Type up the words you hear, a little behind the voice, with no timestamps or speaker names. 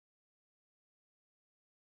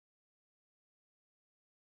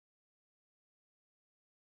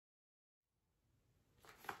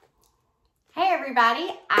Hey everybody,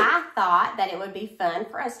 I thought that it would be fun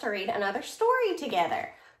for us to read another story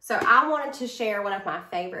together. So I wanted to share one of my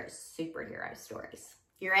favorite superhero stories.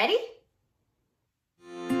 You ready?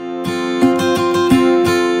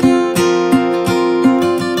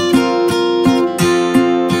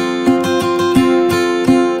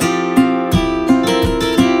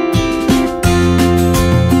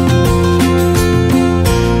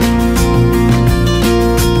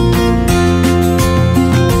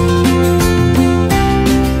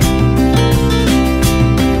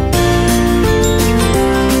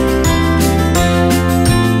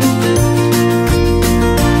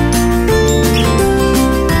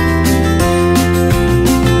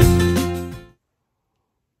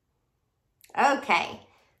 Okay,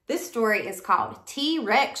 this story is called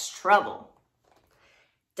T-Rex Trouble.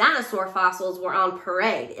 Dinosaur fossils were on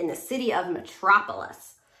parade in the city of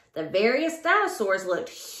Metropolis. The various dinosaurs looked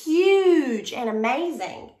huge and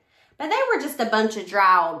amazing, but they were just a bunch of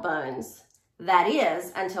dry old bones. That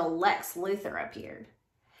is, until Lex Luthor appeared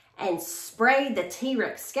and sprayed the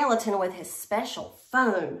T-Rex skeleton with his special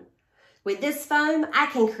foam. With this foam, I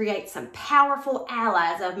can create some powerful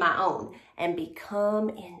allies of my own and become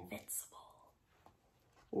invincible.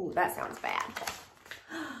 Ooh, that sounds bad.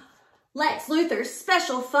 Lex Luthor's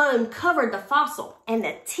special foam covered the fossil and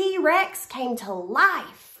the T-Rex came to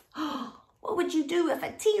life. What would you do if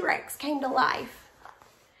a T-Rex came to life?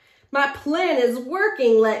 My plan is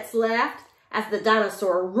working, Lex laughed as the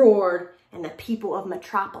dinosaur roared and the people of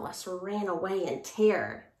Metropolis ran away in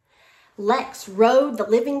terror. Lex rode the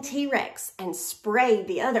living T-Rex and sprayed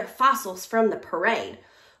the other fossils from the parade,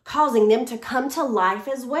 causing them to come to life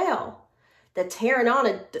as well. The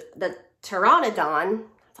pteranodon, that's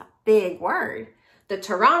a big word, the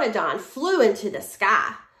pteranodon flew into the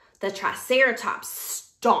sky. The triceratops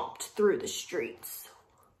stomped through the streets.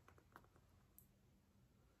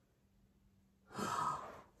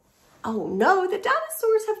 Oh no, the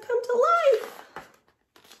dinosaurs have come to life.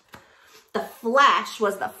 The Flash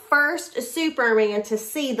was the first Superman to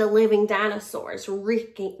see the living dinosaurs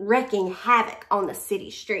wreaking havoc on the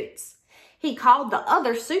city streets. He called the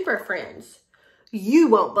other super friends. You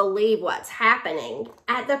won't believe what's happening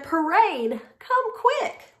at the parade. Come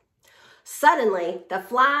quick. Suddenly, the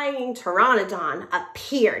flying pteranodon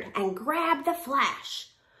appeared and grabbed the Flash.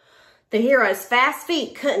 The hero's fast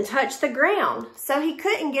feet couldn't touch the ground, so he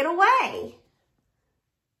couldn't get away.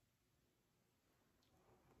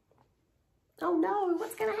 Oh no,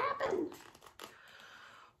 what's going to happen?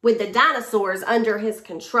 With the dinosaurs under his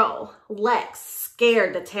control, Lex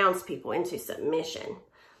scared the townspeople into submission.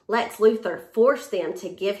 Lex Luthor forced them to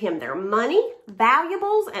give him their money,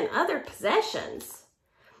 valuables, and other possessions.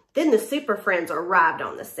 Then the Super Friends arrived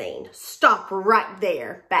on the scene. Stop right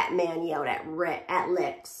there, Batman yelled at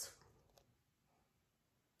Lex.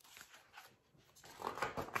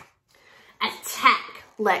 Attack,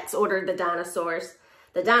 Lex ordered the dinosaurs.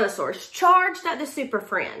 The dinosaurs charged at the Super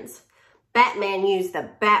Friends. Batman used the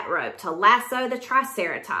bat rope to lasso the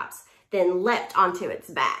Triceratops, then leapt onto its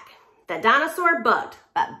back. The dinosaur bucked,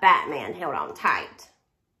 but Batman held on tight.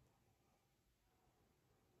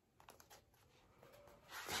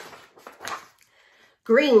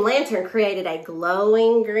 Green Lantern created a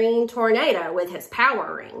glowing green tornado with his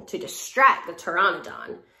power ring to distract the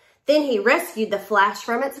pteranodon. Then he rescued the Flash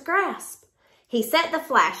from its grasp. He set the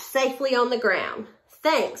Flash safely on the ground.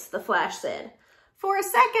 Thanks, the Flash said. For a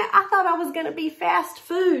second, I thought I was going to be fast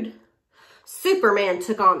food. Superman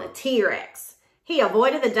took on the T-Rex. He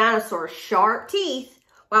avoided the dinosaur's sharp teeth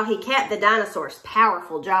while he kept the dinosaur's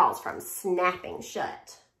powerful jaws from snapping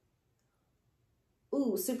shut.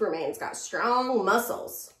 Ooh, Superman's got strong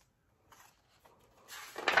muscles.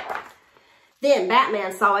 Then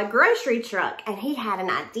Batman saw a grocery truck and he had an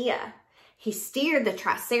idea. He steered the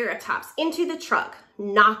Triceratops into the truck,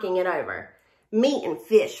 knocking it over. Meat and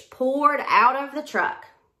fish poured out of the truck.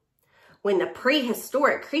 When the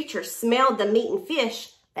prehistoric creatures smelled the meat and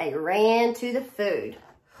fish, they ran to the food.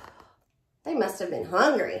 They must have been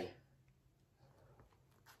hungry.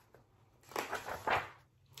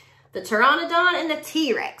 The pteranodon and the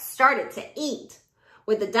T-Rex started to eat.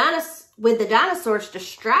 With the dinosaurs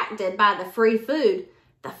distracted by the free food,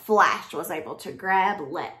 the Flash was able to grab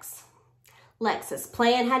Lex. Lex's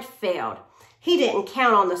plan had failed. He didn't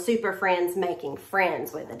count on the Super Friends making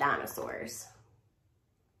friends with the dinosaurs.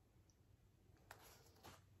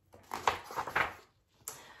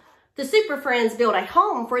 The Super Friends built a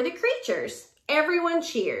home for the creatures. Everyone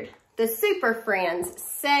cheered. The Super Friends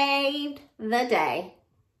saved the day.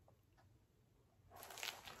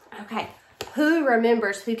 Okay, who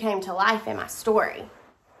remembers who came to life in my story?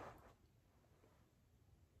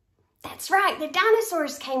 That's right, the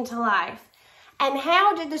dinosaurs came to life. And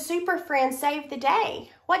how did the Super Friends save the day?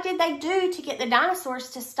 What did they do to get the dinosaurs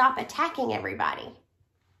to stop attacking everybody?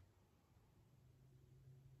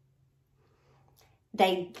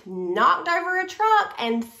 They knocked over a truck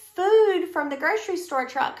and food from the grocery store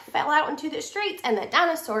truck fell out into the streets and the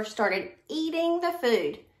dinosaurs started eating the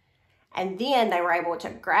food. And then they were able to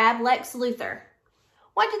grab Lex Luthor.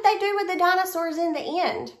 What did they do with the dinosaurs in the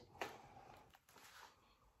end?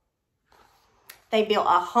 They built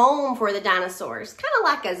a home for the dinosaurs, kind of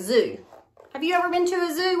like a zoo. Have you ever been to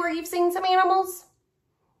a zoo where you've seen some animals?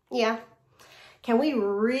 Yeah. Can we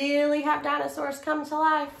really have dinosaurs come to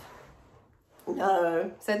life?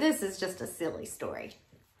 No. So this is just a silly story.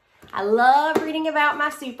 I love reading about my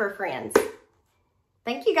super friends.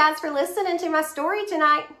 Thank you guys for listening to my story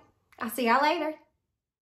tonight. I'll see y'all later.